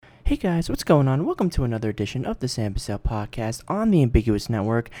Hey guys, what's going on? Welcome to another edition of the Sam Bussell Podcast on the Ambiguous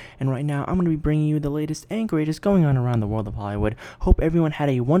Network. And right now, I'm going to be bringing you the latest and greatest going on around the world of Hollywood. Hope everyone had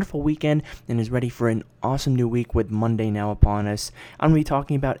a wonderful weekend and is ready for an awesome new week with Monday now upon us. I'm going to be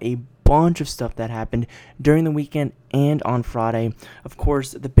talking about a bunch of stuff that happened during the weekend and on Friday. Of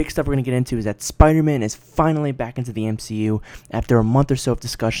course, the big stuff we're going to get into is that Spider-Man is finally back into the MCU after a month or so of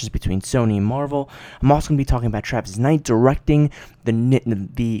discussions between Sony and Marvel. I'm also going to be talking about Travis Knight directing the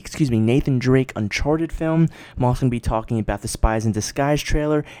Nathan Drake Uncharted film. I'm also going to be talking about the Spies in Disguise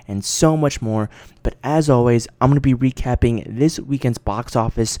trailer and so much more. But as always, I'm going to be recapping this weekend's box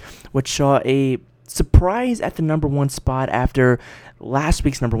office, which saw a surprise at the number one spot after last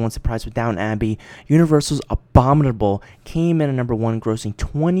week's number one surprise with Downton Abbey. Universal's Abominable came in at number one, grossing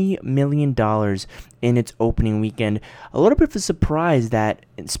 $20 million in its opening weekend. A little bit of a surprise that,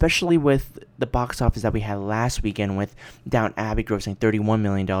 especially with the box office that we had last weekend with Downton Abbey grossing $31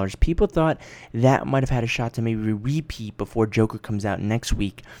 million, people thought that might have had a shot to maybe repeat before Joker comes out next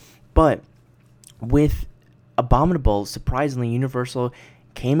week. But with Abominable, surprisingly, Universal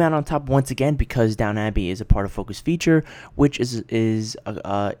came out on top once again because Downton Abbey is a part of Focus Feature, which is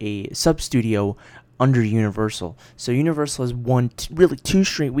a sub-studio under Universal. So Universal has won really two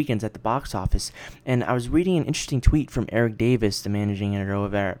straight weekends at the box office. And I was reading an interesting tweet from Eric Davis, the managing editor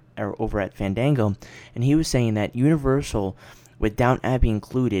over at Fandango, and he was saying that Universal, with Downton Abbey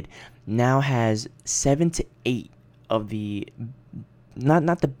included, now has 7 to 8 of the,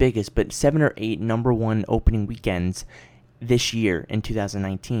 not the biggest, but 7 or 8 number one opening weekends this year in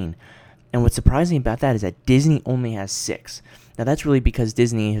 2019. And what's surprising about that is that Disney only has 6. Now that's really because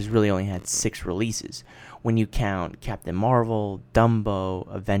Disney has really only had 6 releases. When you count Captain Marvel,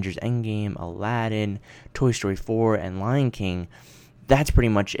 Dumbo, Avengers Endgame, Aladdin, Toy Story 4, and Lion King, that's pretty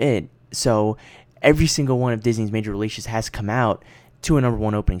much it. So every single one of Disney's major releases has come out to a number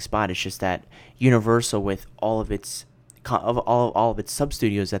one opening spot. It's just that Universal, with all of its sub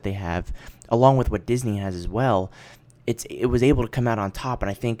studios that they have, along with what Disney has as well, it was able to come out on top.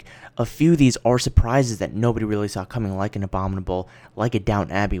 And I think a few of these are surprises that nobody really saw coming, like an Abominable, like a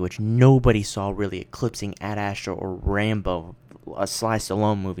Downton Abbey, which nobody saw really eclipsing Ad Astra or Rambo, a Sly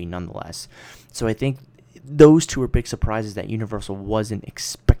Stallone movie nonetheless. So I think those two are big surprises that Universal wasn't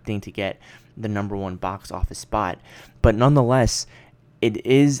expecting to get the number one box office spot. But nonetheless, it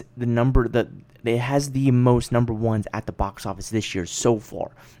is the number that it has the most number ones at the box office this year so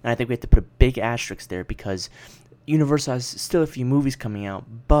far. And I think we have to put a big asterisk there because Universal has still a few movies coming out,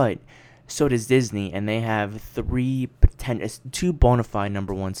 but so does Disney, and they have 2 bona fide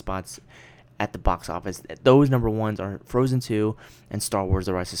number one spots at the box office. Those number ones are Frozen 2 and Star Wars: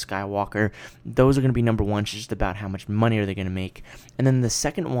 The Rise of Skywalker. Those are going to be number ones, just about how much money are they going to make. And then the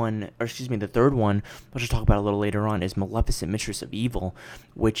third one, which I'll talk about a little later on, is Maleficent, Mistress of Evil,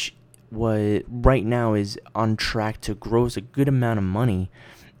 which right now is on track to gross a good amount of money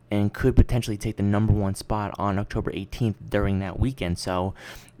and could potentially take the number one spot on October 18th during that weekend. So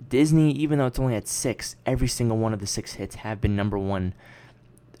Disney, even though it's only at 6, every single one of the 6 hits have been number one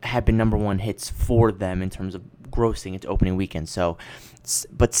hits for them in terms of grossing its opening weekend. So,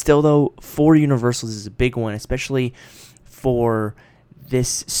 but still though, for Universal, this is a big one, especially for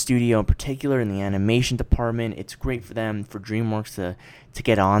this studio in particular in the animation department. It's great for them, for DreamWorks to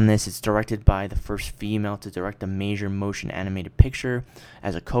get on this. It's directed by the first female to direct a major motion animated picture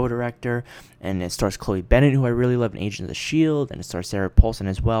as a co-director, and it stars Chloe Bennett, who I really love in Agents of S.H.I.E.L.D., and it stars Sarah Paulson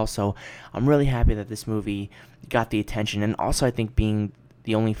as well. So I'm really happy that this movie got the attention, and also I think being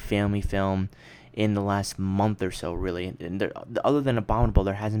the only family film in the last month or so, really. And other than Abominable,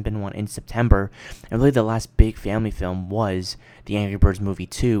 there hasn't been one in September. And really the last big family film was the Angry Birds movie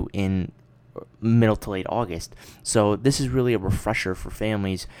 2 in middle to late August. So this is really a refresher for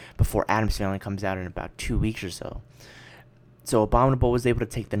families before Addams Family comes out in about 2 weeks or so. So Abominable was able to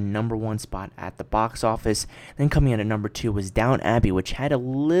take the number one spot at the box office. Then coming in at number 2 was Downton Abbey, which had a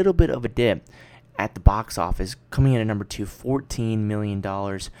little bit of a dip at the box office, coming in at number 2, $14 million.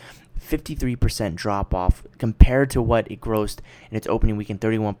 53% drop off compared to what it grossed in its opening weekend,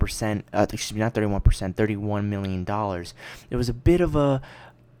 $31 million. It was a bit of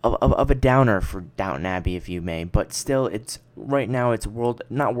a downer for Downton Abbey, if you may, but still, it's right now it's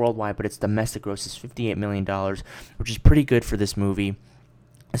not worldwide, but its domestic gross is $58 million, which is pretty good for this movie,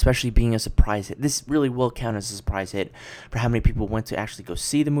 especially being a surprise hit. This really will count as a surprise hit for how many people went to actually go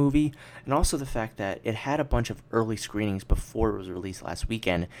see the movie, and also the fact that it had a bunch of early screenings before it was released last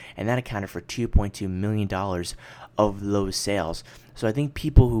weekend, and that accounted for $2.2 million of those sales. So I think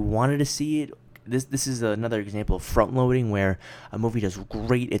people who wanted to see it this is another example of front loading where a movie does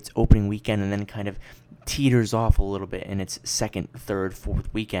great its opening weekend and then kind of teeters off a little bit in its second, third,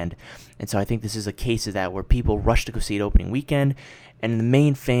 fourth weekend. And so I think this is a case of that where people rush to go see it opening weekend, and the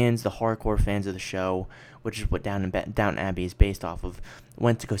main fans, the hardcore fans of the show, which is what Downton Abbey is based off of,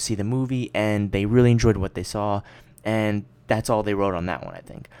 went to go see the movie and they really enjoyed what they saw, and that's all they wrote on that one, I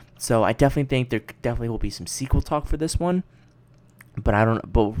think. So I definitely think there definitely will be some sequel talk for this one, but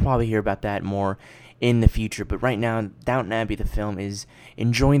we'll probably hear about that more in the future. But right now, Downton Abbey, the film, is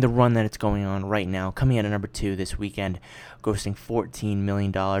enjoying the run that it's going on right now, coming in at number 2 this weekend, grossing $14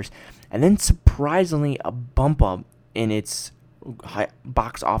 million. And then surprisingly, a bump up in its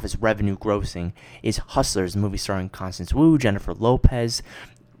box office revenue grossing is Hustlers, a movie starring Constance Wu, Jennifer Lopez,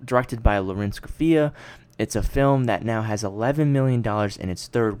 directed by Lawrence Garcia. It's a film that now has $11 million in its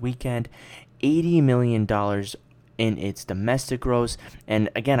third weekend, $80 million in its domestic gross, and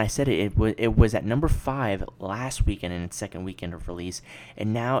again, I said it was at number 5 last weekend in its second weekend of release,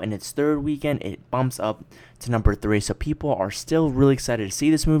 and now in its third weekend, it bumps up to number 3, so people are still really excited to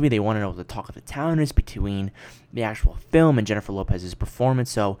see this movie. They want to know what the talk of the town is between the actual film and Jennifer Lopez's performance,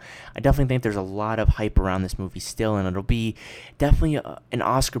 so I definitely think there's a lot of hype around this movie still, and it'll be definitely an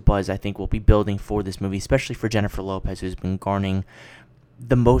Oscar buzz, I think, will be building for this movie, especially for Jennifer Lopez, who's been garnering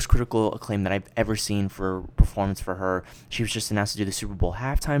the most critical acclaim that I've ever seen for performance for her. She was just announced to do the Super Bowl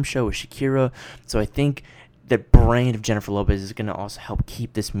halftime show with Shakira, so I think the brand of Jennifer Lopez is going to also help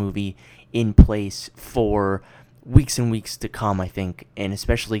keep this movie in place for weeks and weeks to come, I think, and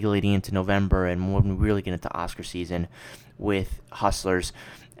especially leading into November and when we really get into Oscar season with Hustlers.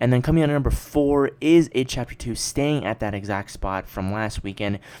 And then coming in at number 4 is It Chapter 2, staying at that exact spot from last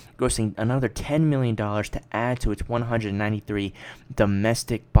weekend, grossing another $10 million to add to its 193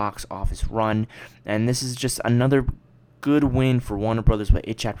 domestic box office run. And this is just another good win for Warner Brothers with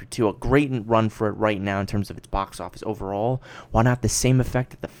It Chapter 2. A great run for it right now in terms of its box office overall. While not the same effect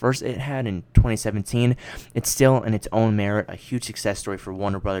that the first It had in 2017, it's still in its own merit a huge success story for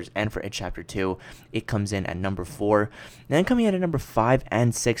Warner Brothers and for It Chapter 2. It comes in at number 4. And then coming in at number 5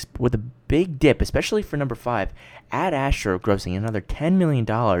 and 6 with a big dip, especially for number 5, Ad Astra grossing another $10 million,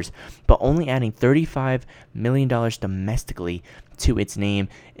 but only adding $35 million domestically to its name.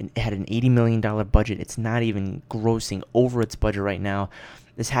 It had an $80 million budget. It's not even grossing over its budget right now.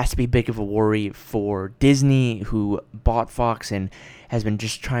 This has to be big of a worry for Disney, who bought Fox and has been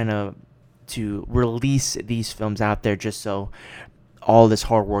just trying to release these films out there just so all this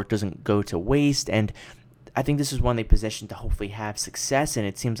hard work doesn't go to waste. And I think this is one they positioned to hopefully have success, and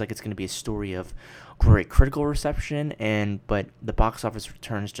it seems like it's going to be a story of great critical reception, but the box office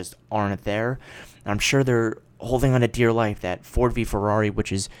returns just aren't there. I'm sure they're holding on to dear life that Ford v Ferrari,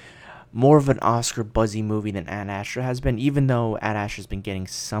 which is more of an Oscar buzzy movie than Ad Astra has been, even though Ad Astra's been getting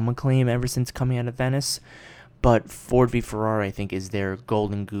some acclaim ever since coming out of Venice. But Ford v Ferrari, I think, is their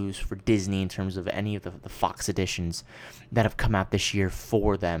golden goose for Disney in terms of any of the Fox editions that have come out this year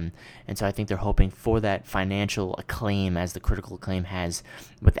for them. And so I think they're hoping for that financial acclaim as the critical acclaim has,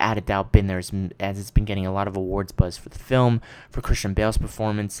 without a doubt, been there, as it's been getting a lot of awards buzz for the film, for Christian Bale's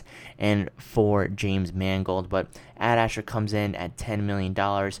performance, and for James Mangold. But Ad Astra comes in at $10 million.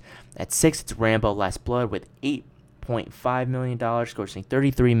 At 6, it's Rambo Last Blood with $8.5 million, grossing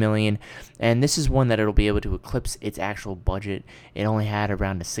 $33 million, and this is one that it'll be able to eclipse its actual budget. It only had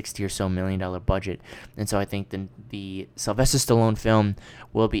around a $60 or so million budget, and so I think the Sylvester Stallone film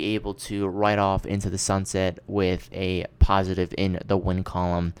will be able to ride off into the sunset with a positive in the win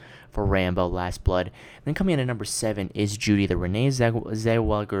column for Rambo Last Blood. And then coming in at number 7 is Judy, the Renee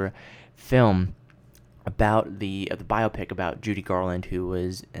Zellweger film about the biopic about Judy Garland, who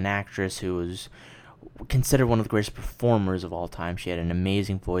was an actress who was considered one of the greatest performers of all time. She had an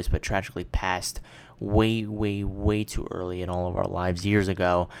amazing voice, but tragically passed way too early in all of our lives years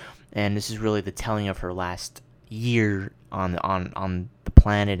ago. And this is really the telling of her last year on the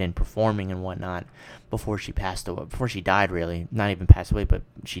planet and performing and whatnot before she passed away, before she died, really. Not even passed away, but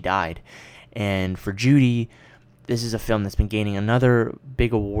she died. And for Judy, this is a film that's been gaining another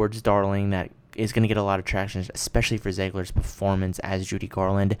big awards darling that is going to get a lot of traction, especially for Ziegler's performance as Judy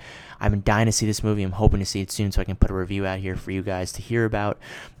Garland. I've been dying to see this movie. I'm hoping to see it soon so I can put a review out here for you guys to hear about.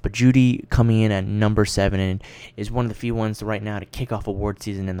 But Judy coming in at number 7 and is one of the few ones right now to kick off award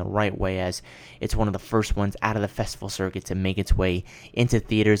season in the right way, as it's one of the first ones out of the festival circuit to make its way into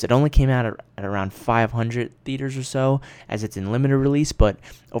theaters. It only came out at around 500 theaters or so as it's in limited release, but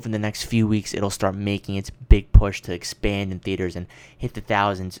over the next few weeks it'll start making its big push to expand in theaters and hit the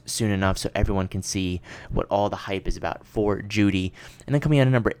thousands soon enough so everyone can see what all the hype is about for Judy. And then coming out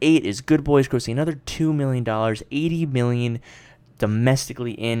at number 8 is Good Boys, grossing another $2 million, $80 million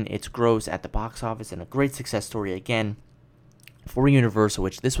domestically in its gross at the box office, and a great success story again for Universal,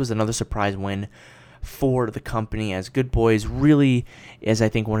 which this was another surprise win for the company, as Good Boys really is, I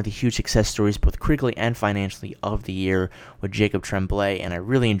think, one of the huge success stories, both critically and financially, of the year with Jacob Tremblay, and I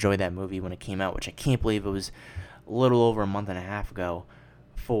really enjoyed that movie when it came out, which I can't believe it was a little over a month and a half ago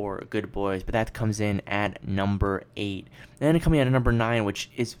for Good Boys, but that comes in at number 8. And then coming in at number 9, which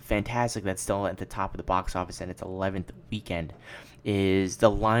is fantastic, that's still at the top of the box office and its 11th weekend, is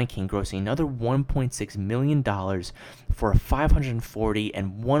The Lion King, grossing another $1.6 million for a $540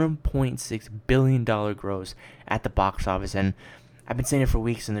 and $1.6 billion gross at the box office. And I've been saying it for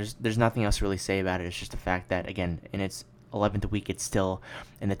weeks, and there's nothing else to really say about it. It's just the fact that, again, in its 11th week, it's still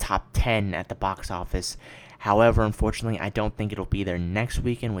in the top 10 at the box office. However, unfortunately, I don't think it'll be there next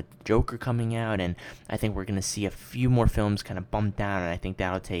weekend with Joker coming out, and I think we're going to see a few more films kind of bumped down, and I think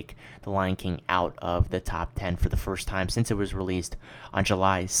that'll take The Lion King out of the top 10 for the first time since it was released on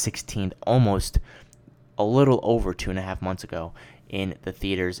July 16th, almost a little over 2.5 months ago in the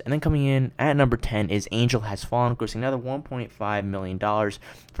theaters. And then coming in at number 10 is Angel Has Fallen, grossing another $1.5 million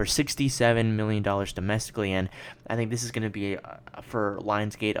for $67 million domestically. And I think this is going to be, for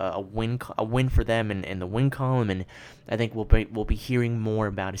Lionsgate, a win for them in the win column. And I think we'll be hearing more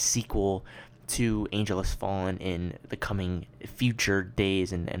about a sequel to Angel Has Fallen in the coming future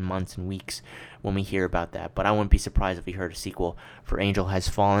days and months and weeks when we hear about that. But I wouldn't be surprised if we heard a sequel for Angel Has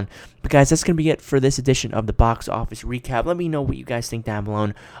Fallen. But guys, that's going to be it for this edition of the Box Office Recap. Let me know what you guys think down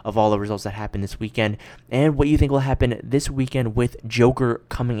below of all the results that happened this weekend, and what you think will happen this weekend with Joker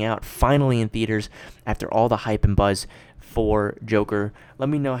coming out finally in theaters after all the hype and buzz for Joker. Let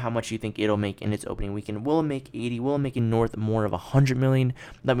me know how much you think it'll make in its opening weekend. Will it make 80? Will it make it north more of 100 million?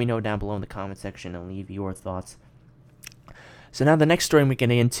 Let me know down below in the comment section and leave your thoughts. So now the next story we're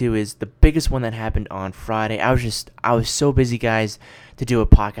getting into is the biggest one that happened on Friday. I was so busy, guys, to do a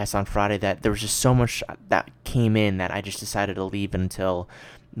podcast on Friday that there was just so much that came in that I just decided to leave it until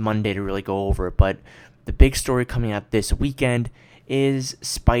Monday to really go over it. But the big story coming out this weekend is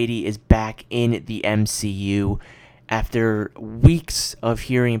Spidey is back in the MCU. After weeks of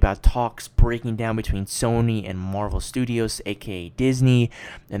hearing about talks breaking down between Sony and Marvel Studios, aka Disney,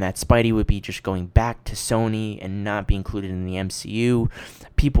 and that Spidey would be just going back to Sony and not be included in the MCU,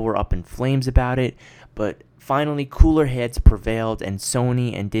 people were up in flames about it, but finally cooler heads prevailed, and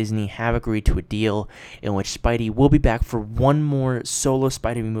Sony and Disney have agreed to a deal in which Spidey will be back for one more solo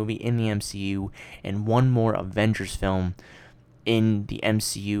Spidey movie in the MCU and one more Avengers film in the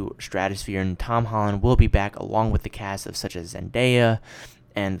MCU stratosphere, and Tom Holland will be back along with the cast of such as Zendaya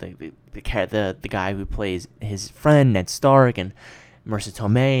and the guy who plays his friend Ned Stark and Marissa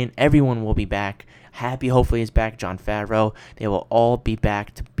Tomei, and everyone will be back. Happy hopefully is back. Jon Favreau. They will all be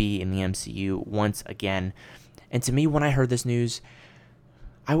back to be in the MCU once again. And to me, when I heard this news,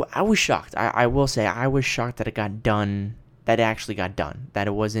 I was shocked. I will say I was shocked that it got done. That it actually got done. That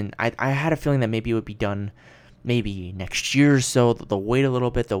it wasn't. I had a feeling that maybe it would be done maybe next year or so. They'll wait a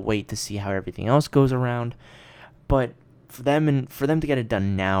little bit. They'll wait to see how everything else goes around. But for them to get it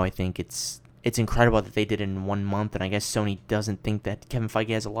done now, I think it's incredible that they did it in 1 month. And I guess Sony doesn't think that Kevin Feige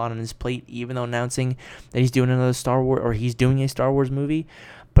has a lot on his plate, even though announcing that he's doing another Star Wars, or he's doing a Star Wars movie.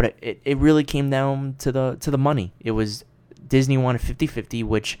 But it really came down to the money. It was Disney wanted 50-50,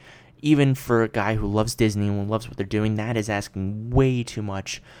 which even for a guy who loves Disney and loves what they're doing, that is asking way too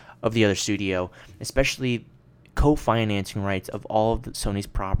much of the other studio, especially co-financing rights of all of Sony's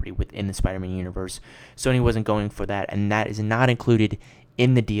property within the Spider-Man universe. Sony wasn't going for that, and that is not included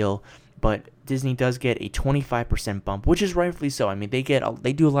in the deal. But Disney does get a 25% bump, which is rightfully so. I mean, they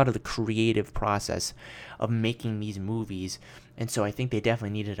do a lot of the creative process of making these movies, and so I think they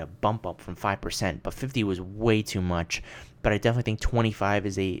definitely needed a bump up from 5%. But 50 was way too much. But I definitely think 25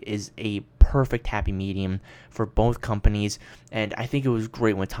 is a perfect happy medium for both companies. And I think it was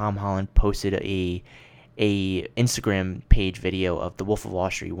great when Tom Holland posted a Instagram page video of The Wolf of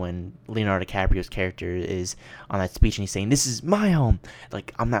Wall Street when Leonardo DiCaprio's character is on that speech and he's saying, "This is my home.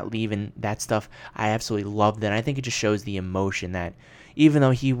 Like, I'm not leaving." That stuff, I absolutely loved that. I think it just shows the emotion that even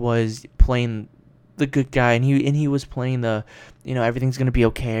though he was playing the good guy and he was playing the, everything's going to be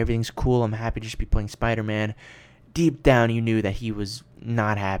okay, everything's cool, I'm happy to just be playing Spider-Man, deep down you knew that he was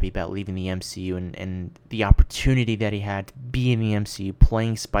not happy about leaving the MCU and the opportunity that he had to be in the MCU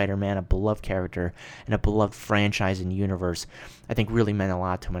playing Spider-Man, a beloved character and a beloved franchise and universe, I think really meant a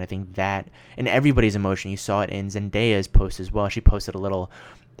lot to him. And I think that, and everybody's emotion, you saw it in Zendaya's post as well. She posted a little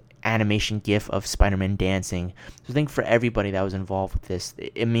animation gif of Spider-Man dancing. So I think for everybody that was involved with this,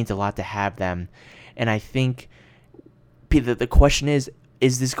 it means a lot to have them. And I think the question is,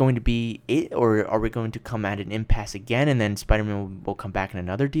 is this going to be it, or are we going to come at an impasse again, and then Spider-Man will come back in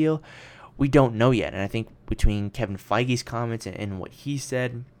another deal? We don't know yet. And I think between Kevin Feige's comments and what he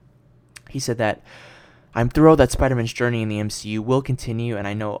said that I'm thrilled that Spider-Man's journey in the MCU will continue, and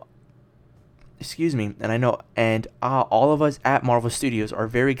I know all of us at Marvel Studios are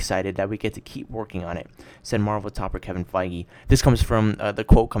very excited that we get to keep working on it, said Marvel topper Kevin Feige. This comes from, the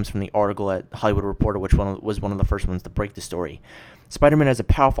quote comes from the article at Hollywood Reporter, which was one of the first ones to break the story. Spider-Man is a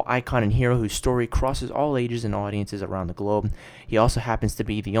powerful icon and hero whose story crosses all ages and audiences around the globe. He also happens to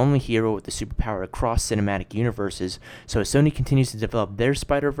be the only hero with the superpower across cinematic universes, so as Sony continues to develop their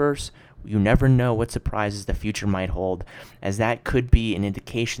Spider-Verse, you never know what surprises the future might hold, as that could be an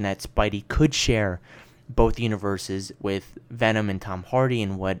indication that Spidey could share both universes with Venom and Tom Hardy,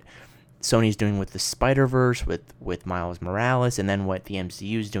 and what Sony's doing with the Spider-Verse with Miles Morales, and then what the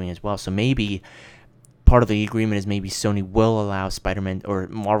MCU is doing as well. So maybe part of the agreement is maybe Sony will allow Spider-Man, or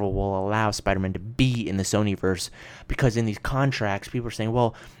Marvel will allow Spider-Man to be in the Sonyverse, because in these contracts, people are saying,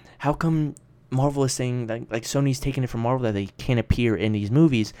 well, how come Marvel is saying, like Sony's taking it from Marvel that they can't appear in these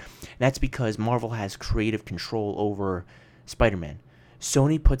movies? And that's because Marvel has creative control over Spider-Man.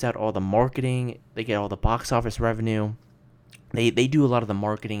 Sony puts out all the marketing, they get all the box office revenue, they do a lot of the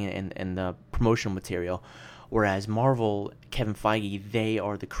marketing and the promotional material, whereas Marvel, Kevin Feige, they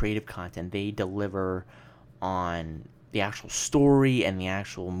are the creative content. They deliver on the actual story and the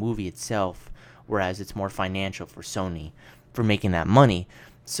actual movie itself, whereas it's more financial for Sony for making that money.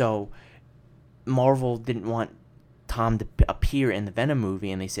 So Marvel didn't want Tom to appear in the Venom movie,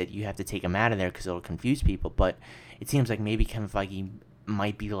 and they said you have to take him out of there because it'll confuse people. But it seems like maybe Kevin Feige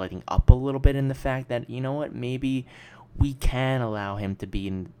might be letting up a little bit in the fact that, you know what, maybe we can allow him to be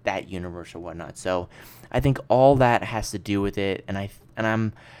in that universe or whatnot. So I think all that has to do with it. And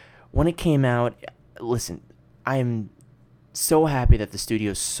I'm when it came out, listen, I'm so happy that the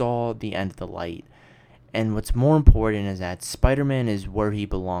studio saw the end of the light. And what's more important is that Spider-Man is where he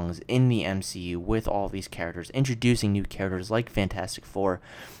belongs in the MCU with all these characters, introducing new characters like Fantastic Four,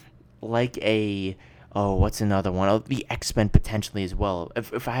 like what's another one? Oh, the X-Men potentially as well.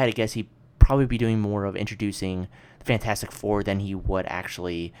 If I had to guess, he'd probably be doing more of introducing Fantastic Four than he would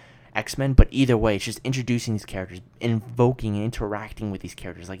actually X-Men. But either way, it's just introducing these characters, invoking and interacting with these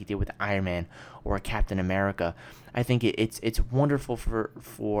characters like he did with Iron Man or Captain America. I think it's wonderful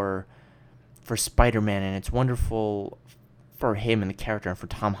for Spider-Man, and it's wonderful for him and the character and for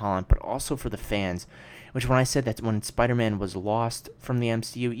Tom Holland, but also for the fans. Which, when I said that when Spider-Man was lost from the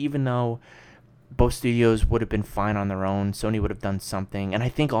MCU, even though both studios would have been fine on their own, Sony would have done something. And I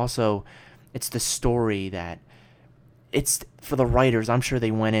think also it's the story that it's for the writers. I'm sure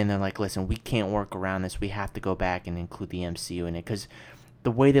they went in and they're like, listen, we can't work around this. We have to go back and include the MCU in it, because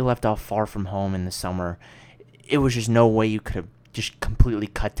the way they left off Far From Home in the summer, it was just no way you could have just completely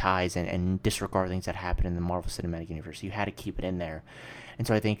cut ties and disregard things that happened in the Marvel Cinematic Universe. You had to keep it in there. And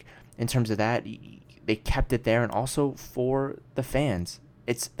so I think in terms of that, they kept it there. And also for the fans,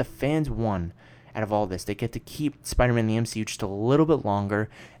 it's the fans won out of all this. They get to keep Spider-Man in the MCU just a little bit longer.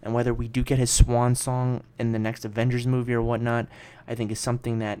 And whether we do get his swan song in the next Avengers movie or whatnot, I think is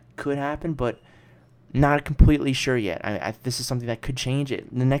something that could happen, but not completely sure yet. This is something that could change.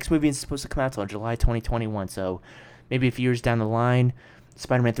 The next movie is supposed to come out until July 2021, so maybe a few years down the line,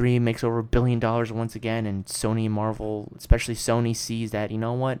 Spider-Man 3 makes over $1 billion once again, and Sony and Marvel, especially Sony, sees that, you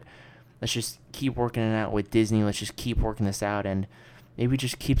know what, let's just keep working it out with Disney, let's just keep working this out, and maybe it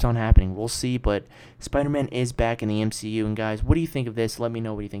just keeps on happening. We'll see, but Spider-Man is back in the MCU, and guys, what do you think of this? Let me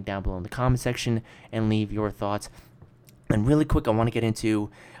know what you think down below in the comment section, and leave your thoughts. And really quick, I want to get into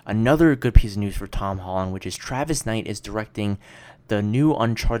another good piece of news for Tom Holland, which is Travis Knight is directing the new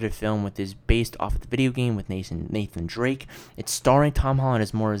Uncharted film, which is based off of the video game with Nathan Drake. It's starring Tom Holland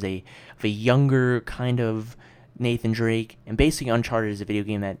as more as a younger kind of Nathan Drake, and basically Uncharted is a video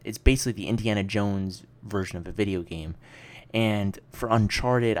game that it's basically the Indiana Jones version of a video game. And for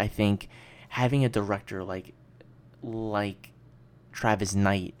Uncharted, I think having a director like Travis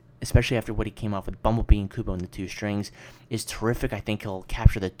Knight, especially after what he came off with Bumblebee and Kubo and the Two Strings, is terrific. I think he'll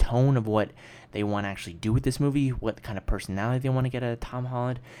capture the tone of what they want to actually do with this movie, what kind of personality they want to get out of Tom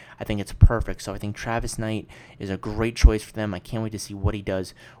Holland. I think it's perfect. So I think Travis Knight is a great choice for them. I can't wait to see what he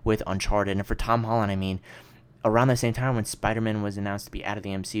does with Uncharted. And for Tom Holland, I mean, around the same time when Spider-Man was announced to be out of the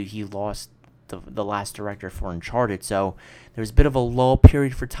MCU, he lost the last director for Uncharted. So there was a bit of a lull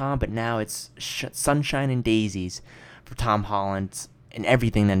period for Tom, but now it's sunshine and daisies for Tom Holland and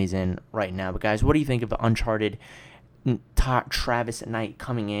everything that he's in right now. But guys, what do you think of Uncharted? Travis Knight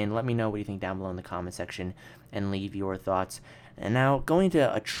coming in. Let me know what you think down below in the comment section and leave your thoughts. And now going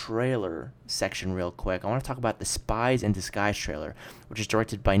to a trailer section real quick, I want to talk about the Spies in Disguise trailer, which is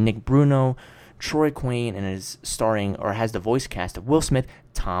directed by Nick Bruno, Troy Quayne, and is starring or has the voice cast of Will Smith,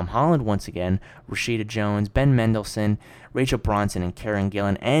 Tom Holland once again, Rashida Jones, Ben Mendelsohn, Rachel Bronson, and Karen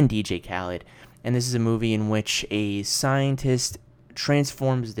Gillan, and DJ Khaled. And this is a movie in which a scientist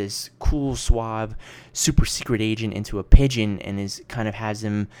transforms this cool, suave, super secret agent into a pigeon and has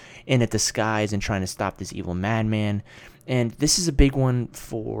him in a disguise and trying to stop this evil madman. And this is a big one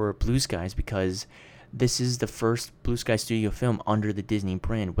for Blue Skies because this is the first Blue Sky Studio film under the Disney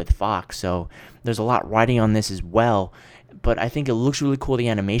brand with Fox. So there's a lot riding on this as well. But I think it looks really cool. The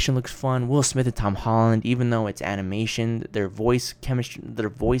animation looks fun. Will Smith and Tom Holland, even though it's animation, their voice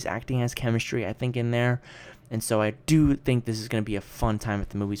acting has chemistry, I think, in there. And so I do think this is going to be a fun time at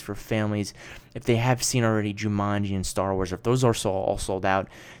the movies for families. If they have seen already Jumanji and Star Wars, if those are all sold out,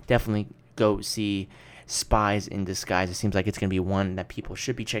 definitely go see Spies in Disguise. It seems like it's going to be one that people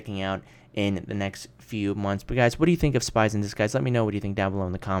should be checking out in the next few months. But guys, what do you think of Spies in Disguise? Let me know what you think down below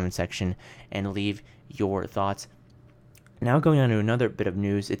in the comment section and leave your thoughts. Now going on to another bit of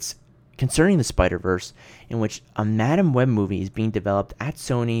news, it's concerning the Spider-Verse, in which a Madam Web movie is being developed at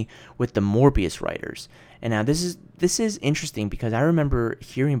Sony with the Morbius writers. And now this is interesting because I remember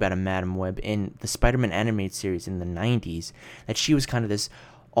hearing about a Madam Web in the Spider-Man animated series in the 90s, that she was kind of this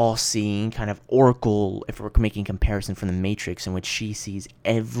all-seeing kind of oracle, if we're making comparison from the Matrix, in which she sees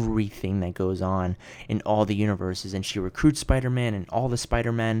everything that goes on in all the universes, and she recruits Spider-Man and all the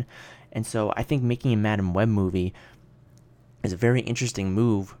Spider-Men. And so I think making a Madam Web movie is a very interesting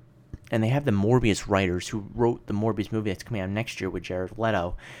move. And they have the Morbius writers who wrote the Morbius movie that's coming out next year with Jared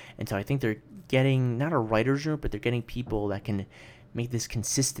Leto. And so I think they're getting, not a writer's room, but they're getting people that can make this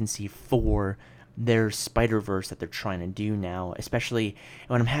consistency for their Spider-Verse that they're trying to do now. Especially, and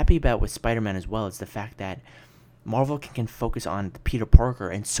what I'm happy about with Spider-Man as well is the fact that Marvel can focus on Peter Parker,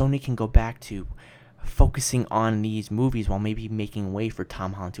 and Sony can go back to focusing on these movies while maybe making way for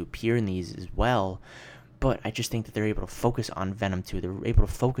Tom Holland to appear in these as well. But I just think that they're able to focus on Venom 2. They're able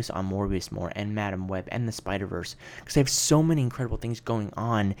to focus on Morbius more and Madam Web and the Spider-Verse, because they have so many incredible things going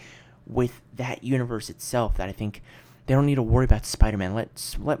on with that universe itself that I think they don't need to worry about Spider-Man.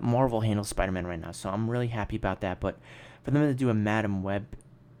 Let Marvel handle Spider-Man right now. So I'm really happy about that. But for them to do a Madam Web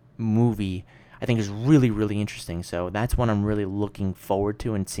movie, I think is really, really interesting. So that's one I'm really looking forward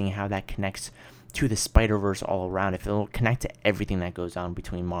to, and seeing how that connects to the Spider-Verse all around. If it'll connect to everything that goes on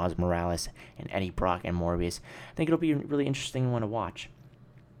between Miles Morales and Eddie Brock and Morbius, I think it'll be a really interesting one to watch.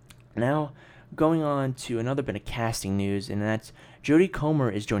 Now, going on to another bit of casting news, and that's Jodie Comer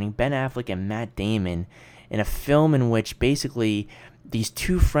is joining Ben Affleck and Matt Damon in a film in which basically these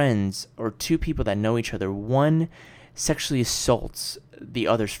two friends, or two people that know each other, one sexually assaults the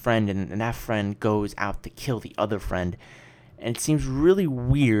other's friend, and that friend goes out to kill the other friend. And it seems really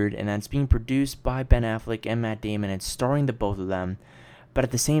weird, and it's being produced by Ben Affleck and Matt Damon, and starring the both of them. But at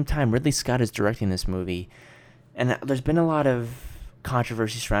the same time, Ridley Scott is directing this movie. And there's been a lot of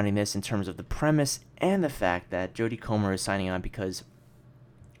controversy surrounding this in terms of the premise and the fact that Jodie Comer is signing on because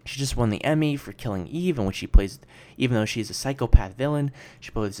she just won the Emmy for Killing Eve, in which she plays, even though she's a psychopath villain,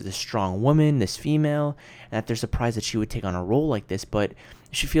 she plays this strong woman, this female, and that they're surprised that she would take on a role like this. But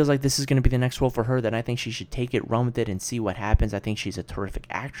she feels like this is going to be the next role for her, then I think she should take it, run with it, and see what happens. I think she's a terrific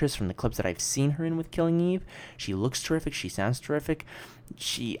actress from the clips that I've seen her in with Killing Eve. She looks terrific. She sounds terrific.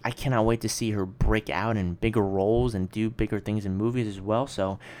 I cannot wait to see her break out in bigger roles and do bigger things in movies as well.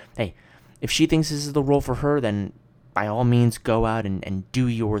 So, hey, if she thinks this is the role for her, then by all means go out and do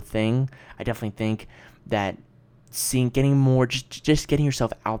your thing. I definitely think that getting more, just getting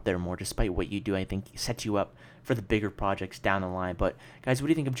yourself out there more, despite what you do, I think sets you up for the bigger projects down the line. But guys, what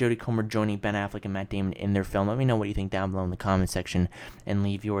do you think of Jodie Comer joining Ben Affleck and Matt Damon in their film? Let me know what you think down below in the comment section and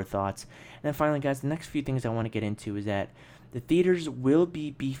leave your thoughts. And then finally, guys, the next few things I want to get into is that the theaters will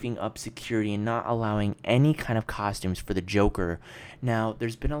be beefing up security and not allowing any kind of costumes for the Joker. Now,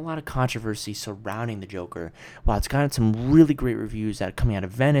 there's been a lot of controversy surrounding the Joker. While it's gotten some really great reviews that are coming out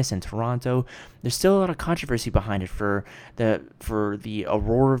of Venice and Toronto, there's still a lot of controversy behind it for the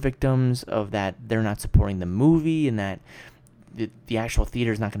Aurora victims, of that they're not supporting the movie, and that the actual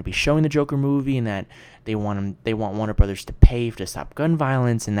theater is not going to be showing the Joker movie, and that they want Warner Brothers to pay to stop gun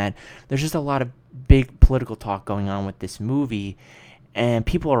violence, and that there's just a lot of big political talk going on with this movie, and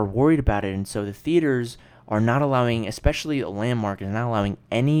people are worried about it. And so the theaters are not allowing, especially Landmark, is not allowing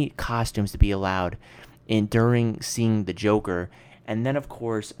any costumes to be allowed during seeing the Joker. And then, of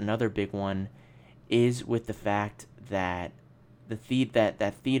course, another big one is with the fact that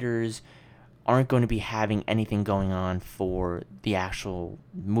that theaters aren't going to be having anything going on for the actual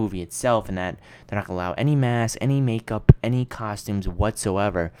movie itself, and that they're not going to allow any masks, any makeup, any costumes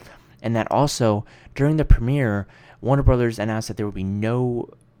whatsoever. And that also, during the premiere, Warner Brothers announced that there will be no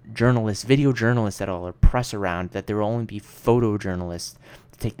journalists, video journalists at all, or press around, that there will only be photojournalists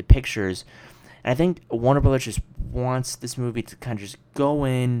to take the pictures. And I think Warner Brothers just wants this movie to kind of just go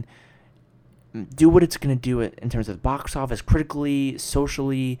in, do what it's going to do in terms of the box office, critically,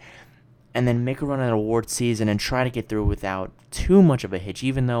 socially, and then make a run at award season and try to get through without too much of a hitch.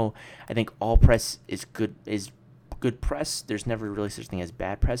 Even though I think all press is good press, there's never really such thing as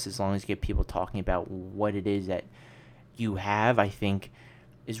bad press, as long as you get people talking about what it is that you have, I think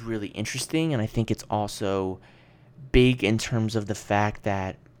is really interesting. And I think it's also big in terms of the fact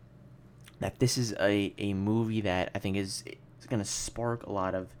that this is a movie that I think is going to spark a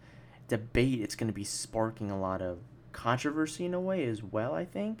lot of debate. It's going to be sparking a lot of controversy in a way as well, I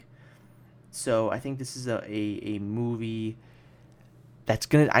think. So I think this is a movie that's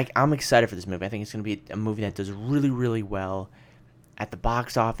going to... I'm excited for this movie. I think it's going to be a movie that does really, really well at the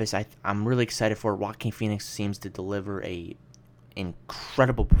box office. I'm really excited for it. Joaquin Phoenix seems to deliver a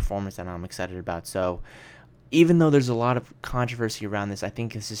incredible performance that I'm excited about. So even though there's a lot of controversy around this, I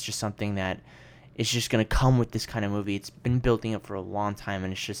think this is just something that is just going to come with this kind of movie. It's been building up for a long time,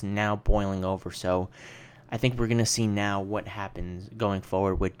 and it's just now boiling over. So I think we're going to see now what happens going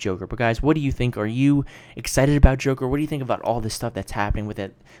forward with Joker. But guys, what do you think? Are you excited about Joker? What do you think about all this stuff that's happening with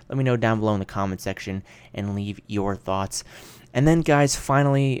it? Let me know down below in the comment section and leave your thoughts. And then guys,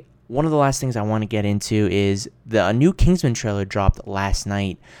 finally, one of the last things I want to get into is a new Kingsman trailer dropped last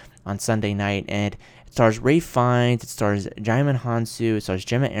night on Sunday night, and it stars Ralph Fiennes, it stars Jaimin Hansu, it stars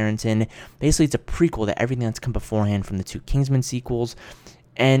Gemma Arterton. Basically, it's a prequel to everything that's come beforehand from the two Kingsman sequels.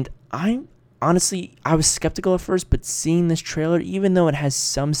 And honestly, I was skeptical at first, but seeing this trailer, even though it has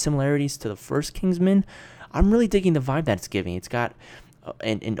some similarities to the first Kingsman, I'm really digging the vibe that it's giving. It's got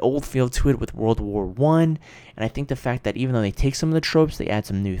an old feel to it with World War I, and I think the fact that even though they take some of the tropes, they add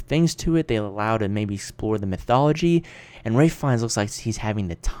some new things to it, they allow to maybe explore the mythology, and Ralph Fiennes looks like he's having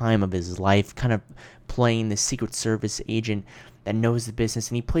the time of his life, kind of playing the Secret Service agent that knows the business,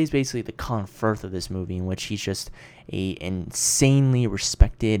 and he plays basically the Colin Firth of this movie, in which he's just a insanely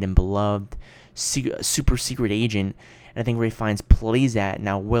respected and beloved super secret agent. And I think Ralph Fiennes plays that.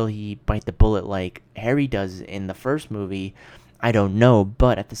 Now, will he bite the bullet like Harry does in the first movie? I don't know,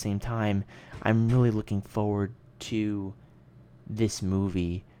 but at the same time, I'm really looking forward to this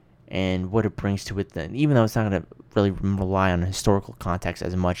movie and what it brings to it. Then, even though it's not going to really rely on historical context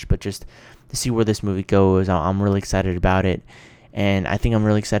as much, but just to see where this movie goes, I'm really excited about it. And I think I'm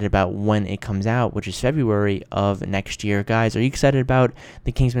really excited about when it comes out, which is February of next year. Guys, are you excited about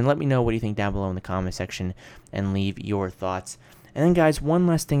The Kingsman? Let me know what you think down below in the comment section and leave your thoughts. And then, guys, one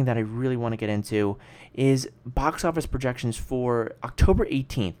last thing that I really want to get into is box office projections for October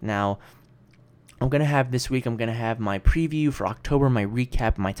 18th. Now, I'm going to have my preview for October, my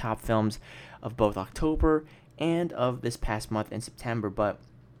recap, my top films of both October and of this past month in September. But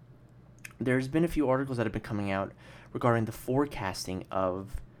there's been a few articles that have been coming out regarding the forecasting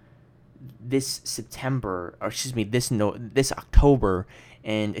of this October,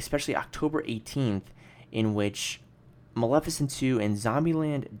 and especially October 18th, in which Maleficent 2 and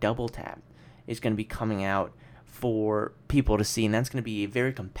Zombieland Double Tap is going to be coming out for people to see, and that's going to be a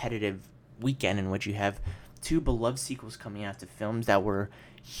very competitive weekend in which you have two beloved sequels coming out to films that were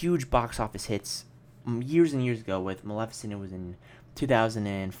huge box office hits years and years ago. With Maleficent, it was in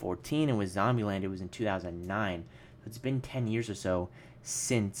 2014, and with Zombieland, it was in 2009. So it's been 10 years or so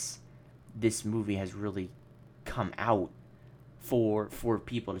since this movie has really come out for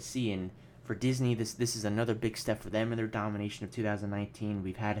people to see. And for Disney, this is another big step for them in their domination of 2019.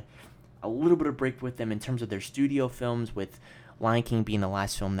 We've had a little bit of break with them in terms of their studio films, with Lion King being the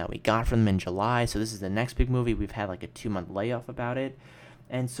last film that we got from them in July. So this is the next big movie. We've had like a 2-month layoff about it.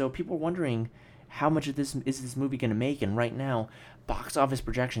 And so people are wondering, how much of this is this movie going to make? And right now, box office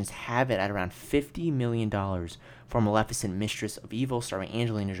projections have it at around $50 million for Maleficent, Mistress of Evil, starring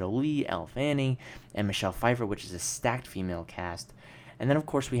Angelina Jolie, Elle Fanning, and Michelle Pfeiffer, which is a stacked female cast. And then, of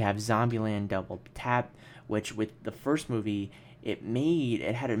course, we have Zombieland Double Tap, which with the first movie, it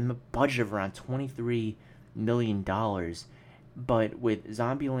had a budget of around $23 million. But with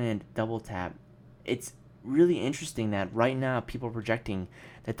Zombieland Double Tap, it's really interesting that right now people are projecting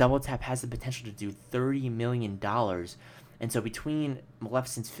that Double Tap has the potential to do $30 million. And so between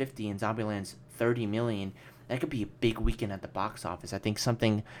Maleficent's 50 and Zombieland's 30 million, that could be a big weekend at the box office. I think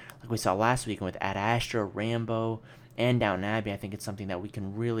something like we saw last weekend with Ad Astra, Rambo, and Downton Abbey, I think it's something that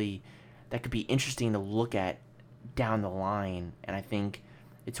that could be interesting to look at down the line. And I think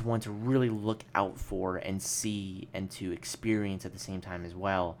it's one to really look out for and see and to experience at the same time as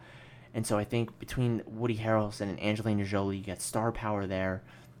well. And so I think between Woody Harrelson and Angelina Jolie, you got star power there.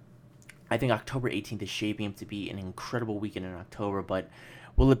 I think October 18th is shaping up to be an incredible weekend in October, but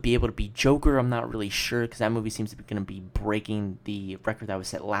will it be able to be Joker? I'm not really sure, because that movie seems to be going to be breaking the record that was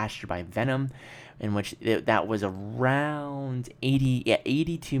set last year by Venom, in which that was around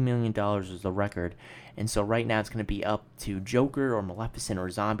 $82 million was the record. And so right now it's going to be up to Joker or Maleficent or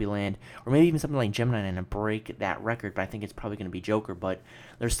Zombieland, or maybe even something like Gemini and break that record, but I think it's probably going to be Joker. But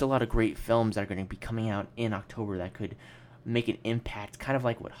there's still a lot of great films that are going to be coming out in October that could make an impact, kind of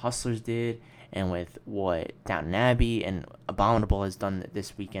like what Hustlers did and with what Downton Abbey and Abominable has done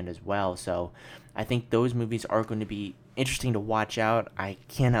this weekend as well. So I think those movies are going to be interesting to watch out. I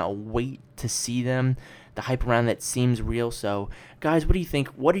cannot wait to see them. The hype around that seems real. So, guys, what do you think?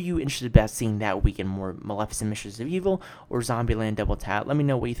 What are you interested about seeing that weekend? More Maleficent Mistress of Evil or Zombieland Double Tap? Let me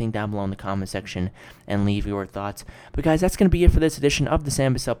know what you think down below in the comment section and leave your thoughts. But, guys, that's going to be it for this edition of the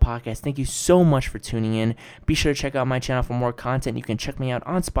Sam Bussell Podcast. Thank you so much for tuning in. Be sure to check out my channel for more content. You can check me out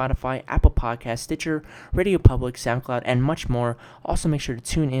on Spotify, Apple Podcasts, Stitcher, Radio Public, SoundCloud, and much more. Also, make sure to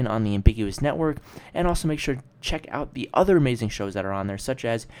tune in on the Ambiguous Network, and also make sure to check out the other amazing shows that are on there, such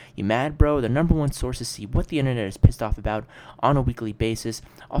as You Mad Bro, the #1 source to see what the internet is pissed off about on a weekly basis.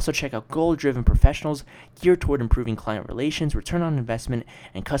 Also check out Goal-Driven Professionals, geared toward improving client relations, return on investment,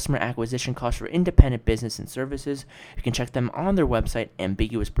 and customer acquisition costs for independent business and services. You can check them on their website,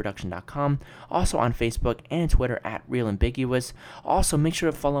 ambiguousproduction.com, also on Facebook and Twitter at RealAmbiguous. Also, make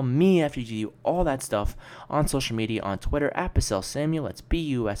sure to follow me after you do all that stuff on social media, on Twitter at Bussell Samuel, that's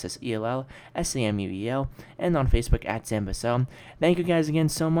BUSSELL SAMUEL, and on Facebook at Sam Bussell. Thank you guys again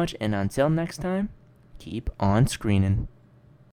so much, and until next time, keep on screening.